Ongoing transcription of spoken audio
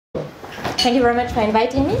Thank you very much for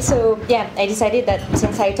inviting me. So yeah, I decided that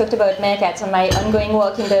since I talked about meerkats on my ongoing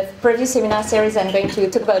work in the previous seminar series, I'm going to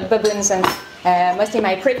talk about baboons and mostly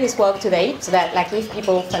my previous work today, so that like if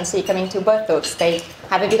people fancy coming to both talks, they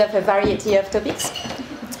have a bit of a variety of topics.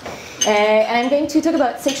 And I'm going to talk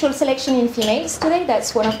about sexual selection in females today.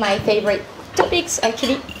 That's one of my favorite topics,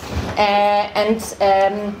 actually.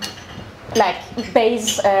 Like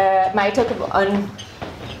base my talk on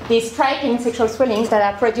these striking sexual swellings that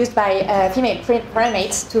are produced by female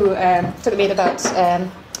primates to talk a bit about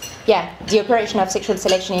the operation of sexual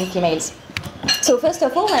selection in females. So first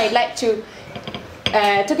of all, I'd like to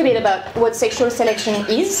talk a bit about what sexual selection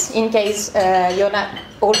is, in case you're not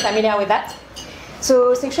all familiar with that.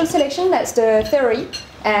 So sexual selection, that's the theory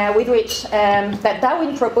with which that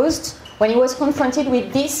Darwin proposed when he was confronted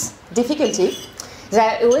with this difficulty.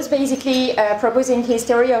 That it was basically proposing his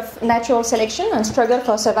theory of natural selection and struggle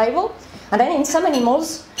for survival. And then in some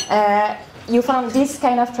animals, you found this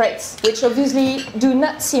kind of traits, which obviously do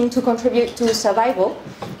not seem to contribute to survival.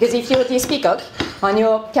 Because if you're this peacock and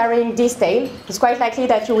you're carrying this tail, it's quite likely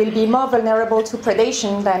that you will be more vulnerable to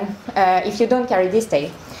predation than if you don't carry this tail.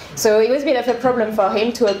 So it was a bit of a problem for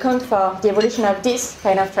him to account for the evolution of this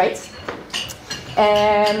kind of traits.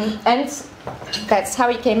 And that's how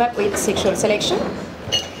he came up with sexual selection.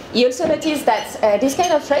 He also noticed that these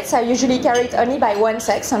kind of traits are usually carried only by one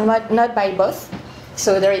sex and not by both.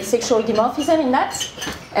 So there is sexual dimorphism in that.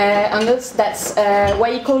 And that's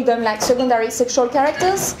why he called them like secondary sexual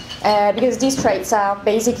characters, because these traits are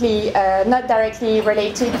basically not directly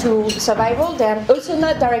related to survival. They're also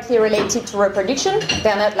not directly related to reproduction.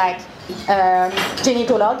 They're not like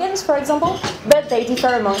genital organs, for example, but they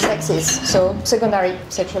differ among sexes, so secondary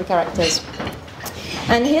sexual characters.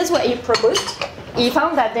 And here's what he proposed. He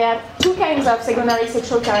found that there are two kinds of secondary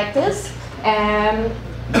sexual characters.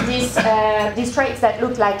 These traits that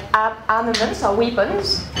look like armaments or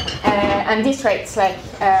weapons, and these traits like,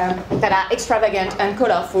 that are extravagant and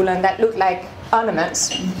colorful and that look like ornaments.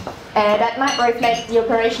 That might reflect the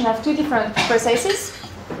operation of two different processes.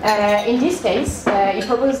 In this case, he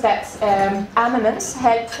proposed that armaments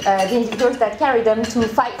help the individuals that carry them to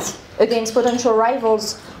fight against potential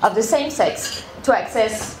rivals of the same sex to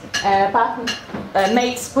access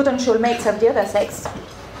potential mates of the other sex.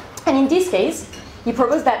 And in this case, he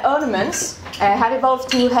proposed that ornaments have evolved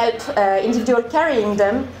to help individuals carrying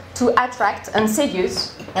them to attract and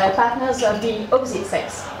seduce partners of the opposite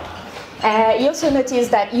sex. He also noticed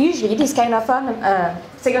that usually these kind of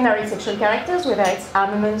secondary sexual characters, whether it's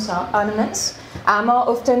armaments or ornaments, are more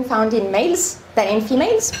often found in males than in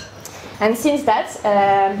females. And since that,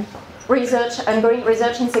 ongoing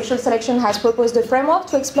research in sexual selection has proposed a framework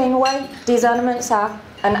to explain why these ornaments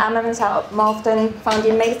and armaments are more often found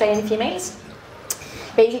in males than in females.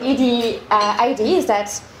 Basically, the idea is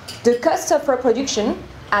that the costs of reproduction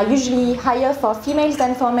are usually higher for females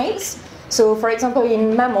than for males. So, for example,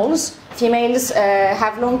 in mammals, females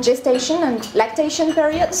have long gestation and lactation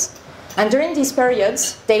periods. And during these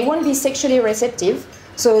periods, they won't be sexually receptive,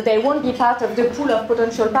 so they won't be part of the pool of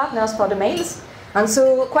potential partners for the males. And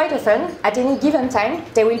so, quite often, at any given time,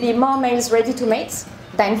 there will be more males ready to mate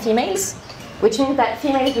than females, which means that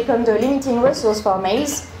females become the limiting resource for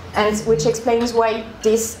males, and which explains why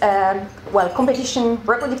this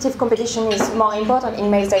reproductive competition is more important in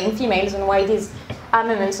males than in females, and why these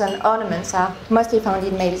armaments and ornaments are mostly found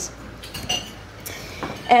in males.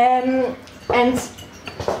 And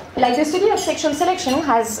like the study of sexual selection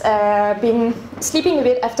has been sleeping a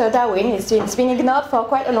bit after Darwin. It's been ignored for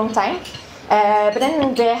quite a long time. But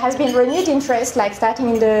then there has been renewed interest, like starting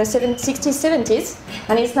in the 60s, 70s,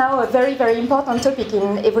 and it's now a very, very important topic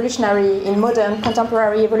in modern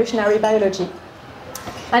contemporary evolutionary biology.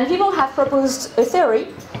 And people have proposed a theory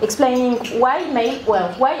explaining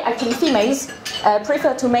why actually females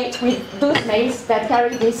prefer to mate with those males that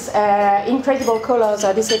carry these incredible colors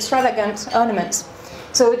or these extravagant ornaments.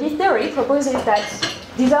 So this theory proposes that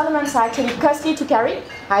these ornaments are actually costly to carry.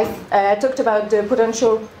 I've talked about the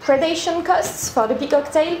potential predation costs for the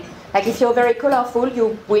peacock tail. Like if you're very colorful,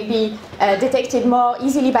 you will be detected more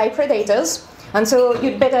easily by predators. And so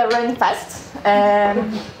you'd better run fast.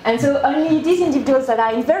 And so only these individuals that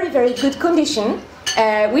are in very, very good condition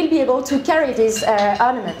will be able to carry these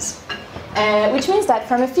ornaments. Which means that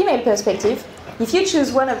from a female perspective, if you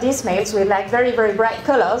choose one of these males with like very, very bright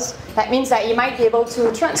colors, that means that you might be able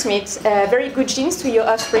to transmit very good genes to your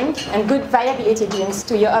offspring and good viability genes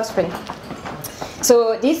to your offspring.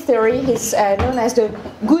 So this theory is known as the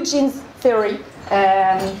good genes theory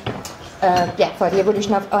for the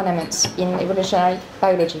evolution of ornaments in evolutionary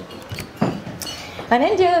biology. And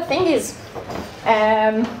then the other thing is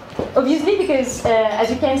Obviously, because as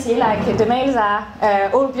you can see, like the males are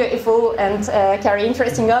all beautiful and carry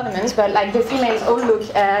interesting ornaments, but like the females all look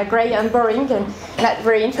grey and boring and not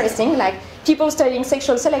very interesting. Like people studying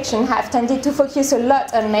sexual selection have tended to focus a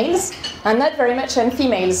lot on males and not very much on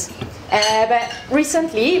females. But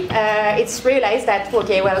recently, it's realized that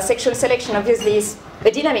okay, well, sexual selection obviously is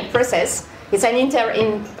a dynamic process. It's an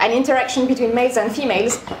interaction between males and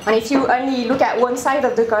females, and if you only look at one side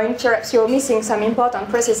of the coin, perhaps you're missing some important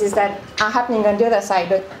processes that are happening on the other side.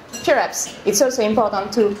 But perhaps it's also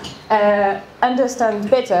important to understand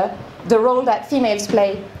better the role that females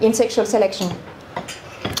play in sexual selection.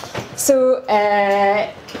 So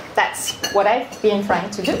that's what I've been trying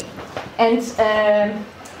to do. And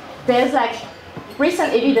there's like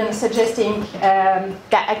recent evidence suggesting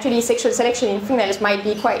that actually sexual selection in females might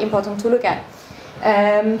be quite important to look at.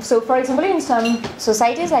 So for example, in some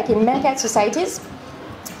societies, like in meerkat societies,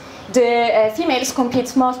 the females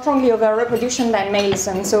compete more strongly over reproduction than males.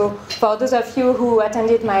 And so for those of you who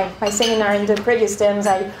attended my seminar in the previous terms,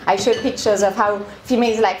 I showed pictures of how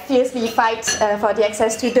females like fiercely fight for the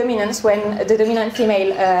access to dominance when the dominant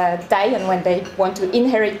female die and when they want to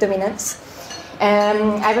inherit dominance.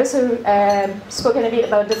 I've also spoken a bit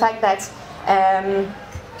about the fact that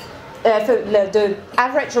the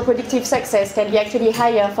average reproductive success can be actually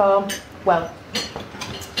higher for, well,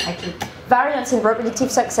 actually, variance in reproductive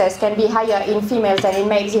success can be higher in females than in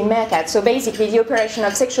males in meerkats. So basically, the operation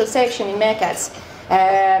of sexual selection in meerkats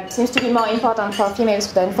seems to be more important for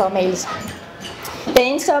females than for males.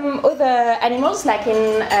 Then in some other animals, like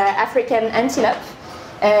in African antelope,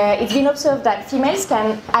 it's been observed that females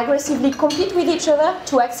can aggressively compete with each other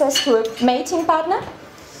to access to a mating partner.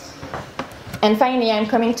 And finally, I'm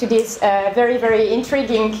coming to this very, very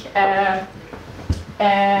intriguing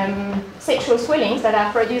sexual swellings that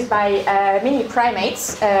are produced by many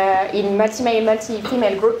primates in multi-male,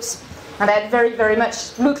 multi-female groups, and that very, very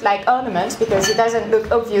much look like ornaments because it doesn't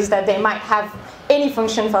look obvious that they might have any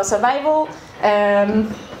function for survival.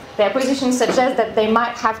 Their position suggests that they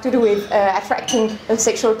might have to do with attracting a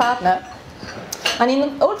sexual partner. And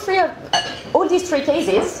in all these three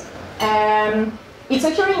cases, it's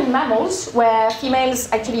occurring in mammals where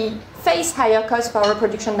females actually face higher costs for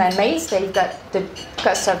reproduction than males. They've got the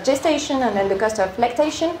cost of gestation and then the cost of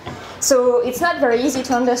lactation. So it's not very easy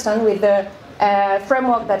to understand with the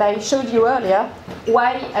framework that I showed you earlier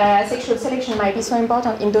why sexual selection might be so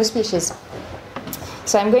important in those species.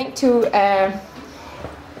 So I'm going to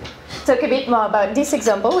talk a bit more about this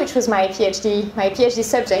example, which was my PhD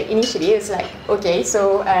subject initially. It's like, okay,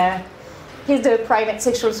 so here's the primate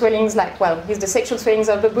sexual swellings, like, well, here's the sexual swellings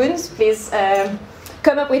of baboons. Please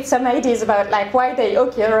come up with some ideas about like why they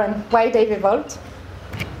occur and why they've evolved.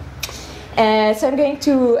 So I'm going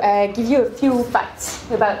to give you a few facts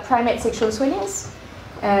about primate sexual swellings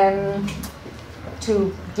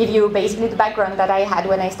to give you basically the background that I had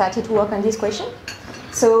when I started to work on this question.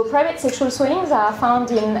 So primate sexual swellings are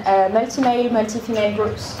found in multi-male, multi-female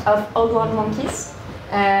groups of old-world monkeys.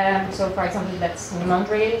 So for example, that's in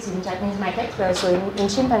mandrills, in Japanese macaques, but also in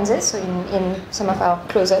chimpanzees, so in some of our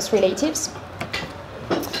closest relatives.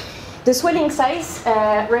 The swelling size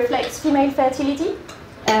reflects female fertility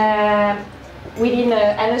within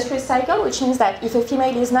an oestrus cycle, which means that if a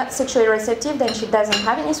female is not sexually receptive, then she doesn't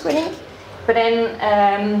have any swelling. But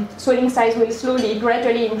then swelling size will slowly,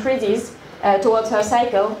 gradually increases towards her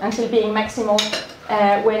cycle until being maximal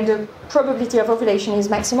when the probability of ovulation is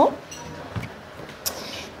maximal.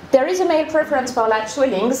 There is a male preference for large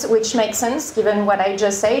swellings, which makes sense given what I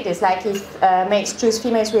just said. It's like if males choose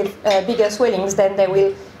females with bigger swellings, then they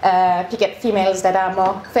will pick up females that are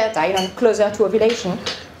more fertile and closer to ovulation.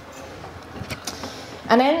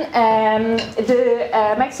 And then the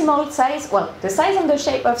maximal size, well, the size and the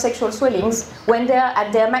shape of sexual swellings, when they're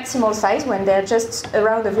at their maximal size, when they're just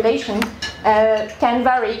around ovulation, can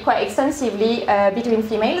vary quite extensively between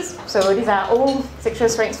females. So these are all sexual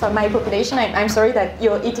strengths for my population. I'm sorry that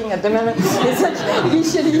you're eating at the moment. It's like,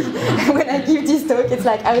 usually when I give this talk, it's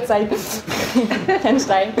like outside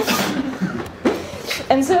lunchtime.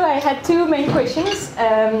 And so I had two main questions.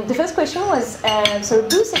 The first question was, so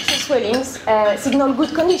do sexual swellings signal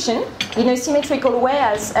good condition in a symmetrical way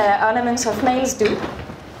as ornaments of males do?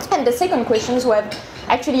 And the second questions were,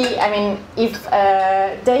 actually, I mean, if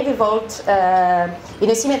they've evolved in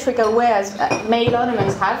a symmetrical way as male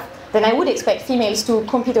ornaments have, then I would expect females to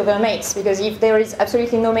compete over mates, because if there is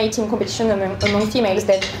absolutely no mating competition among females,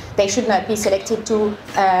 then they should not be selected to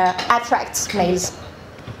attract males.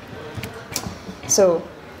 So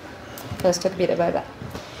let's talk a bit about that.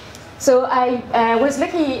 So I was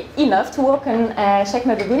lucky enough to work on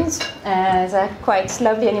Shakma baboons. They're quite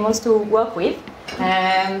lovely animals to work with.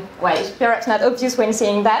 Well, it's perhaps not obvious when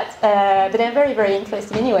seeing that, but they're very, very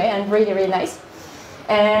interesting anyway, and really, really nice.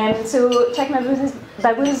 So Czech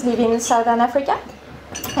baboons live in southern Africa.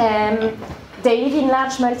 They live in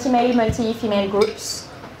large multi-male, multi-female groups.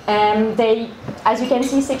 They, as you can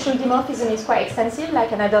see, sexual dimorphism is quite extensive.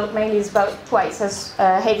 Like an adult male is about twice as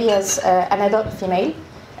heavy as an adult female.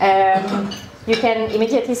 You can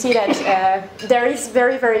immediately see that there is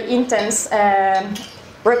very, very intense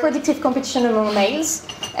reproductive competition among males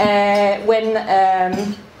when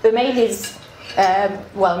the male is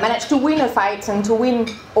managed to win a fight and to win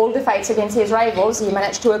all the fights against his rivals. He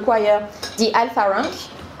managed to acquire the alpha rank,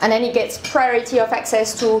 and then he gets priority of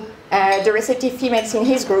access to the receptive females in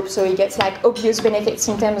his group, so he gets like obvious benefits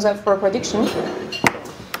in terms of reproduction.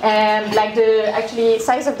 Like the actually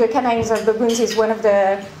size of the canines of baboons is one of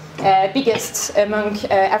the biggest among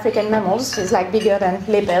African mammals. It's like bigger than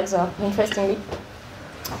leopards, interestingly.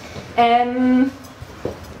 And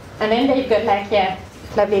then they've got like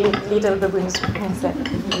lovely little baboons instead.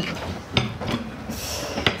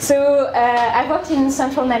 So I worked in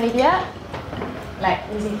central Namibia, like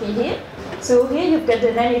basically here. So here you've got the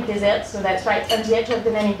Namib Desert, so that's right on the edge of the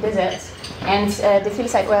Namib Desert. And the field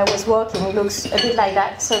site where I was working looks a bit like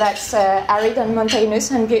that. So that's arid and mountainous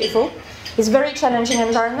and beautiful. It's a very challenging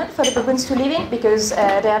environment for the baboons to live in because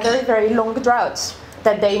there are very, very long droughts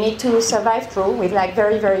that they need to survive through with like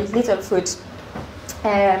very, very little food.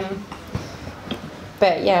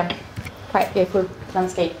 But yeah, quite beautiful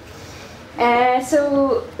landscape.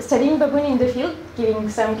 So studying baboon in the field, giving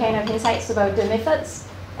some kind of insights about the methods.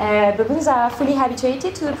 Baboons are fully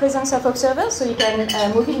habituated to the presence of observers, so you can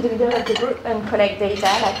move in the middle of the group and collect data,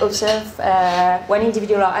 like observe one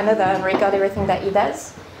individual or another and record everything that he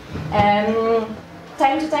does.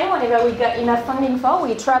 Time to time, whenever we got enough funding for,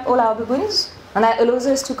 we trap all our baboons, and that allows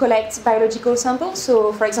us to collect biological samples,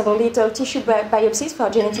 so for example little tissue biopsies for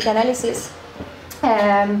genetic analysis.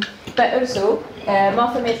 But also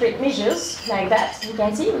morphometric measures like that. You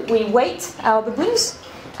can see we weight our baboons,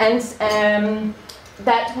 and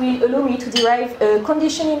that will allow me to derive a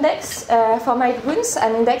condition index for my baboons,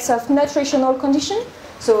 an index of nutritional condition.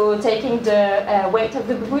 So taking the weight of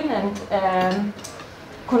the baboon and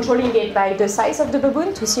controlling it by the size of the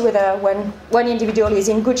baboon to see whether one individual is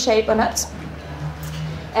in good shape or not.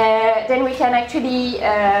 Then we can actually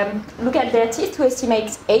look at their teeth to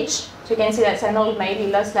estimate age. So you can see that's an old male. He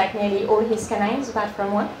lost like nearly all his canines apart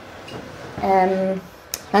from one.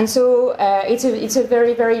 And so it's a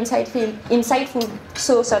very, very insightful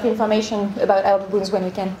source of information about our baboons when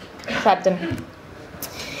we can trap them.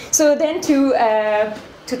 So then to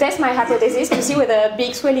test my hypothesis, to see whether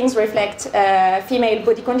big swellings reflect female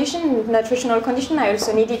body condition, nutritional condition, I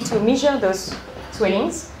also needed to measure those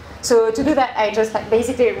swellings. So to do that, I just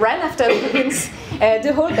basically ran after the baboons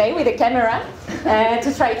the whole day with a camera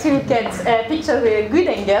to try to get pictures with a good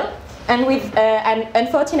angle. And with an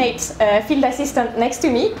unfortunate field assistant next to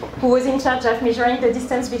me, who was in charge of measuring the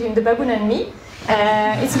distance between the baboon and me.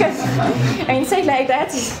 It's because, saying like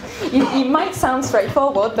that, it might sound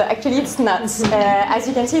straightforward, but actually it's not. As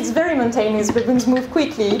you can see, it's very mountainous. Baboons move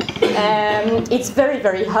quickly. It's very,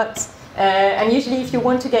 very hot. And usually if you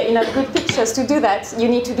want to get enough good pictures to do that, you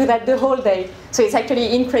need to do that the whole day. So it's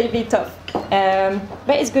actually incredibly tough.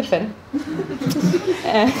 But it's good fun.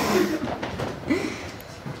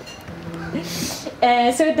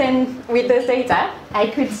 So then, with those data, I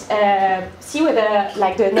could see whether,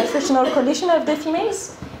 like, the nutritional condition of the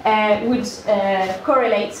females would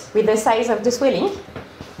correlate with the size of the swelling,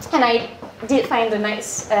 and I did find a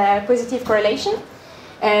nice positive correlation.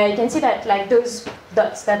 You can see that, like, those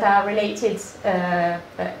dots that are related,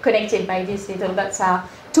 connected by these little dots, are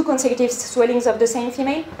 2 consecutive swellings of the same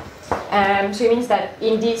female. So it means that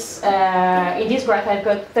in this graph I've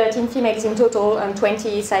got 13 females in total and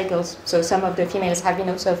 20 cycles. So some of the females have been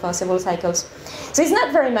observed for several cycles. So it's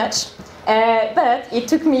not very much, but it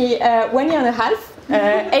took me 1 year and a half,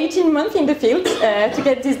 18 months in the field to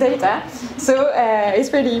get this data. So it's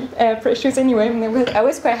pretty precious anyway. I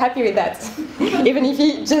was quite happy with that, even if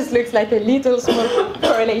it just looks like a little small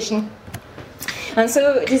correlation. And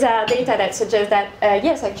so these are data that suggest that,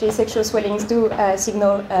 yes, actually sexual swellings do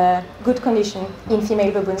signal good condition in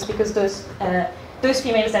female baboons, because those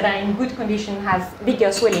females that are in good condition have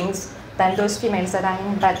bigger swellings than those females that are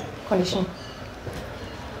in bad condition.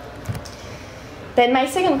 Then my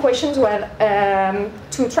second questions were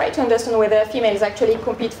to try to understand whether females actually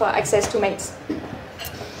compete for access to mates.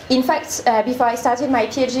 In fact, before I started my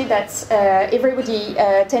PhD, everybody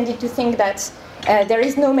tended to think that there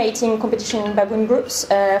is no mating competition in baboon groups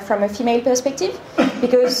from a female perspective,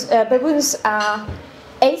 because baboons are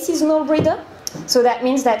a seasonal breeder, So that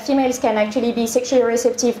means that females can actually be sexually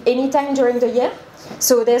receptive anytime during the year.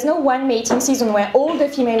 So there's no one mating season where all the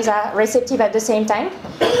females are receptive at the same time.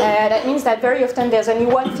 That means that very often there's only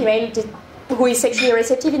one female who is sexually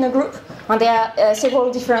receptive in a group, and there are several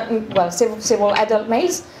adult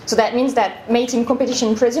males. So that means that mating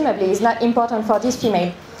competition presumably is not important for this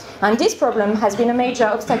female. And this problem has been a major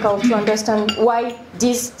obstacle to understand why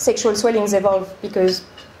these sexual swellings evolve, because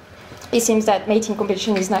it seems that mating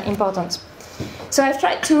competition is not important. So I've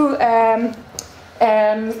tried to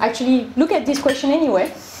actually look at this question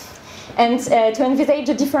anyway, and to envisage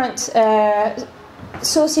the different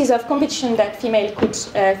sources of competition that females could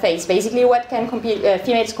face. Basically, what can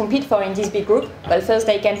females compete for in this big group? Well, first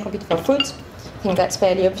they can compete for food. I think that's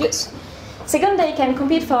fairly obvious. Second, they can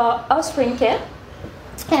compete for offspring care.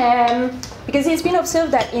 Because it's been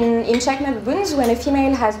observed that in Chimpanzee baboons, when a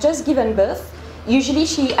female has just given birth, usually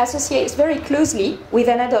she associates very closely with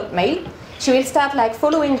an adult male. She will start like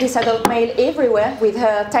following this adult male everywhere with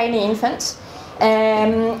her tiny infant.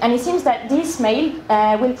 And it seems that this male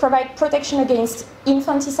will provide protection against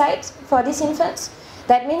infanticide for this infant.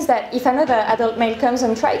 That means that if another adult male comes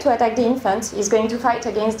and tries to attack the infant, he's going to fight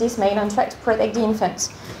against this male and try to protect the infant.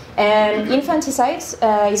 Infanticide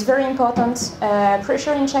is very important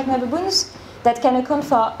pressure in Chimpanzee baboons that can account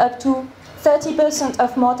for up to 30%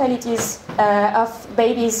 of mortalities of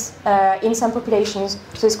babies in some populations.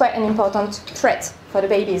 So it's quite an important threat for the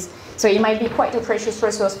babies. So it might be quite a precious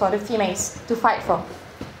resource for the females to fight for.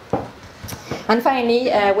 And finally,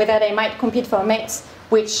 whether they might compete for mates,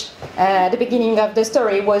 which at the beginning of the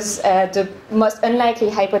story was the most unlikely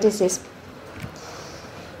hypothesis.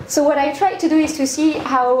 So what I tried to do is to see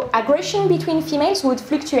how aggression between females would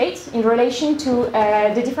fluctuate in relation to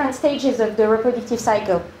the different stages of the reproductive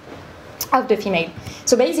cycle of the female.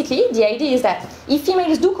 So basically, the idea is that if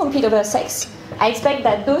females do compete over sex, I expect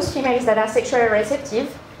that those females that are sexually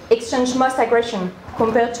receptive exchange most aggression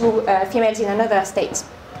compared to females in another state.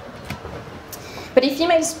 But if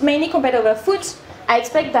females mainly compete over food, I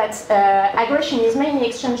expect that aggression is mainly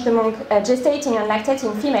exchanged among gestating and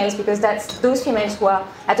lactating females, because that's those females who are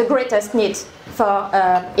at the greatest need for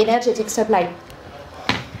energetic supply.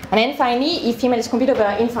 And then finally, if females compete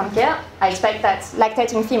over infant care, I expect that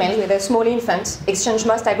lactating females with a small infant exchange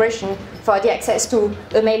most aggression for the access to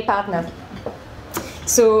a male partner.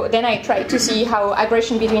 So then I tried to see how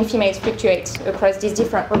aggression between females fluctuates across these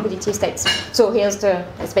different reproductive states. So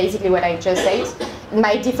that's basically what I just said.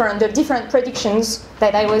 The different predictions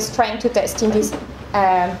that I was trying to test in this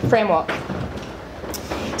framework.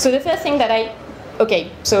 So the first thing that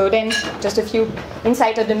so then just a few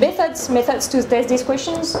insights of the methods to test these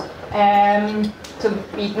questions. So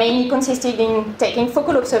it mainly consisted in taking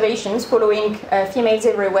focal observations following females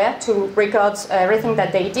everywhere to record everything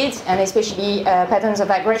that they did, and especially patterns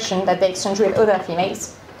of aggression that they exchanged with other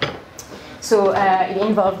females. So it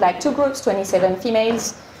involved like 2 groups, 27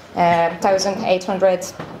 females, 1,800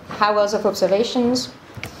 hours of observations.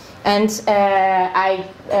 And I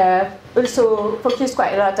also focused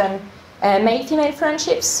quite a lot on male-female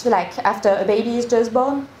friendships, like after a baby is just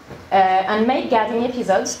born, and mate guarding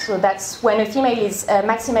episodes. So that's when a female is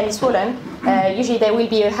maximally swollen. Usually there will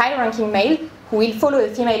be a high-ranking male who will follow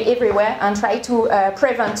the female everywhere and try to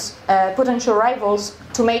prevent potential rivals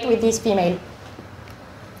to mate with this female.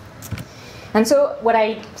 And so what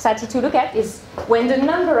I started to look at is when the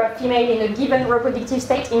number of females in a given reproductive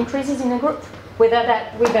state increases in a group, whether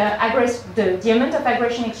that with the amount of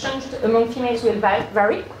aggression exchanged among females will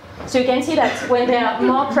vary. So you can see that when there are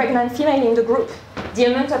more pregnant females in the group, the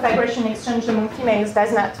amount of aggression exchanged among females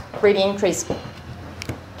does not really increase.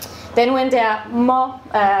 Then when there are more,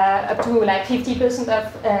 up to like 50%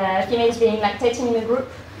 of females being lactating in the group,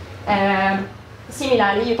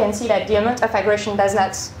 similarly you can see that the amount of aggression does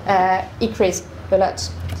not increase a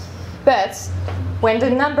lot. But when the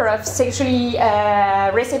number of sexually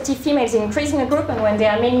receptive females increase in a group, and when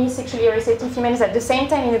there are many sexually receptive females at the same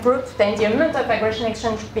time in a group, then the amount of aggression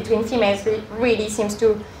exchange between females really seems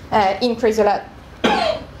to increase a lot.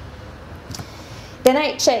 Then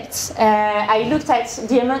I checked, I looked at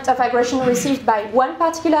the amount of aggression received by one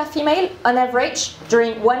particular female on average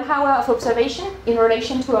during 1 hour of observation in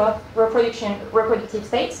relation to her reproductive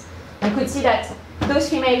states, and could see that those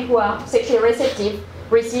females who are sexually receptive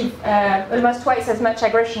receive almost twice as much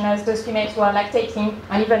aggression as those females who are lactating,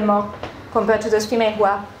 and even more compared to those females who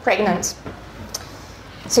are pregnant.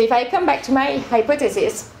 So if I come back to my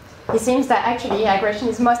hypothesis, it seems that actually aggression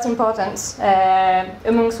is most important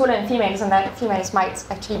among swollen females, and that females might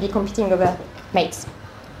actually be competing over mates.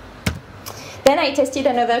 Then I tested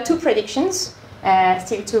another 2 predictions,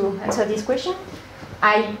 still to answer this question.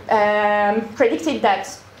 I predicted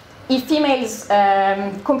that if females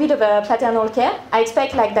compete over paternal care, I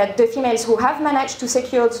expect like that the females who have managed to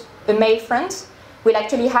secure a male friend will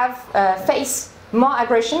actually have face more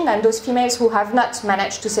aggression than those females who have not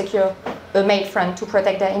managed to secure a male friend to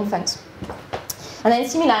protect their infants. And then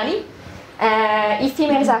similarly, if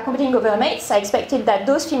females are competing over mates, I expected that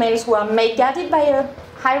those females who are mate guarded by a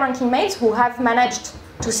high-ranking mate who have managed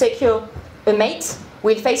to secure a mate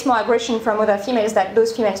will face more aggression from other females than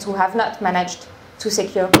those females who have not managed to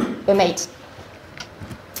secure a mate.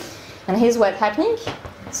 And here's what's happening.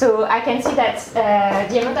 So I can see that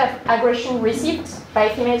the amount of aggression received by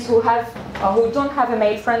females who have or who don't have a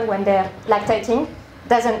male friend when they're lactating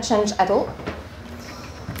doesn't change at all.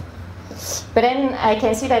 But then I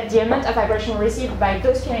can see that the amount of aggression received by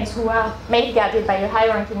those females who are mate guarded by a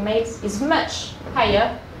high-ranking mate is much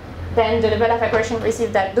higher than the level of aggression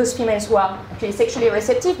received by those females who are actually sexually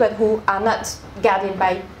receptive but who are not guarded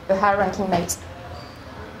by a high-ranking mate.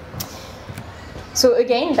 So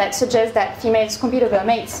again, that suggests that females compete over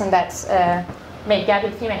mates and that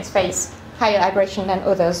mate-guarded females face higher aggression than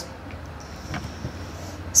others.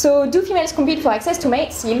 So do females compete for access to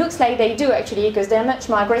mates? It looks like they do actually, because they're much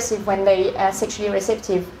more aggressive when they are sexually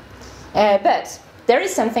receptive. But there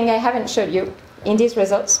is something I haven't showed you in these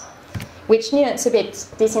results, which nuances a bit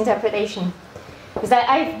this interpretation. Is that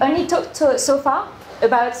I've only talked so far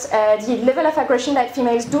about the level of aggression that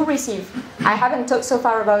females do receive. I haven't talked so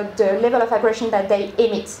far about the level of aggression that they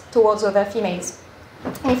emit towards other females.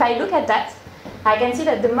 And if I look at that, I can see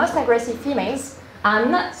that the most aggressive females are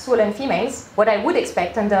not swollen females, what I would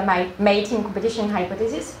expect under my mating competition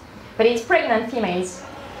hypothesis, but it's pregnant females.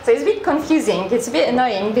 So it's a bit confusing, it's a bit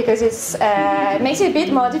annoying because it makes it a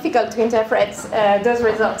bit more difficult to interpret those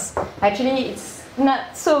results. Actually, it's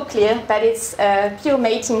not so clear that it's pure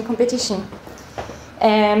mating competition.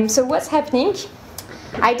 So what's happening?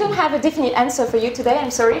 I don't have a definite answer for you today,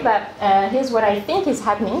 I'm sorry, but here's what I think is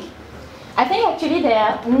happening. I think actually they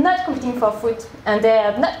are not competing for food and they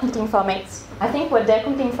are not competing for mates. I think what they're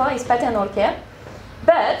competing for is paternal care.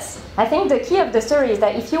 But I think the key of the story is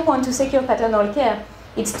that if you want to secure paternal care,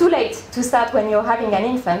 it's too late to start when you're having an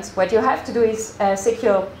infant. What you have to do is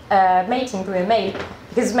secure mating to a male,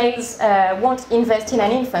 because males won't invest in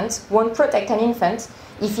an infant, won't protect an infant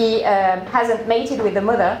if he hasn't mated with the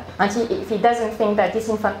mother and if he doesn't think that this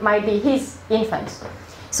infant might be his infant.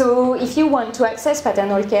 So if you want to access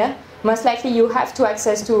paternal care, most likely you have to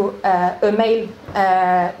access to a male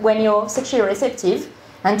when you're sexually receptive,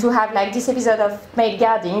 and to have like this episode of mate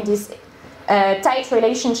guarding, this tight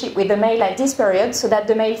relationship with the male at this period, so that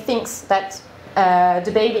the male thinks that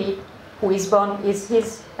the baby who is born is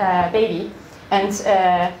his baby,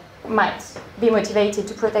 and might be motivated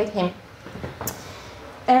to protect him.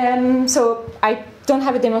 So I don't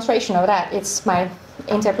have a demonstration of that, it's my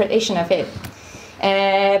interpretation of it.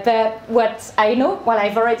 But what I know, well,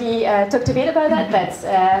 I've already talked a bit about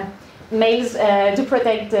that males do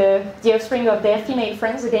protect the offspring of their female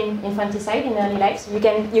friends against infanticide in early life. So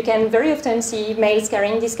you can very often see males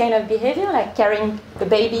carrying this kind of behavior, like carrying a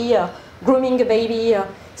baby, or grooming a baby, or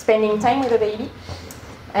spending time with a baby.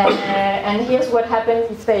 And here's what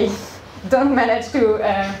happens if they don't manage to,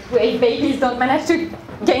 if babies don't manage to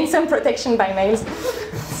gain some protection by males.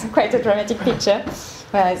 It's quite a dramatic picture.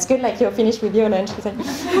 Well, it's good, like you're finished with your lunch.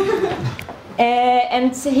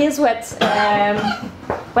 And here's what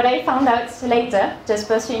I found out later, just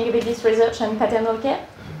pursuing a bit this research on paternal care.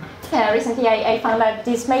 Recently, I found out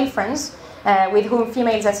these male friends with whom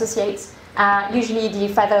females associate are usually the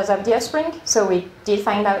fathers of the offspring. So we did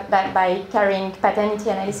find out that by carrying paternity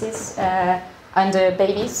analysis on the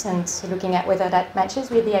babies and looking at whether that matches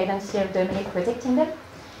with the identity of the male protecting them.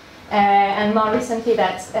 And more recently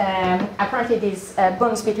that apparently these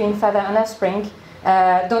bonds between father and offspring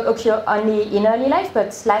don't occur only in early life,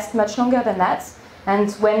 but last much longer than that. And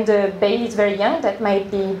when the baby is very young, that might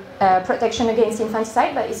be protection against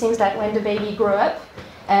infanticide, but it seems that when the baby grows up,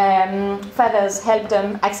 fathers help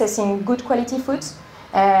them accessing good quality food,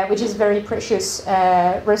 which is very precious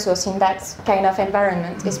resource in that kind of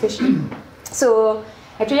environment, especially. So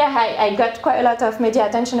actually, I got quite a lot of media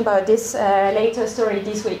attention about this later story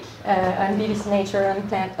this week on BBC Nature and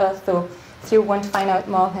Plant Earth. So if you want to find out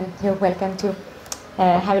more, then you're welcome to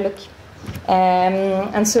have a look.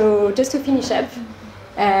 And so just to finish up,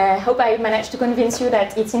 I hope I managed to convince you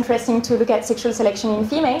that it's interesting to look at sexual selection in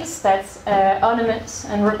females, that ornaments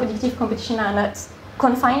and reproductive competition are not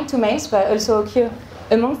confined to males, but also occur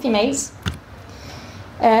among females.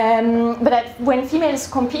 But that when females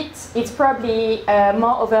compete, it's probably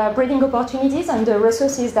more over breeding opportunities and the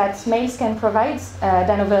resources that males can provide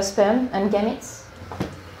than over sperm and gametes.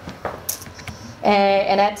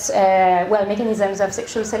 and that, well, mechanisms of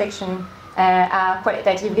sexual selection are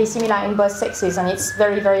qualitatively similar in both sexes, and it's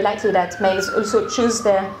very, very likely that males also choose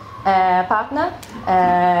their partner,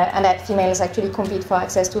 and that females actually compete for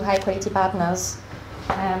access to high-quality partners.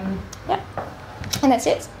 Yeah, and that's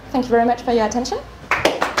it. Thank you very much for your attention.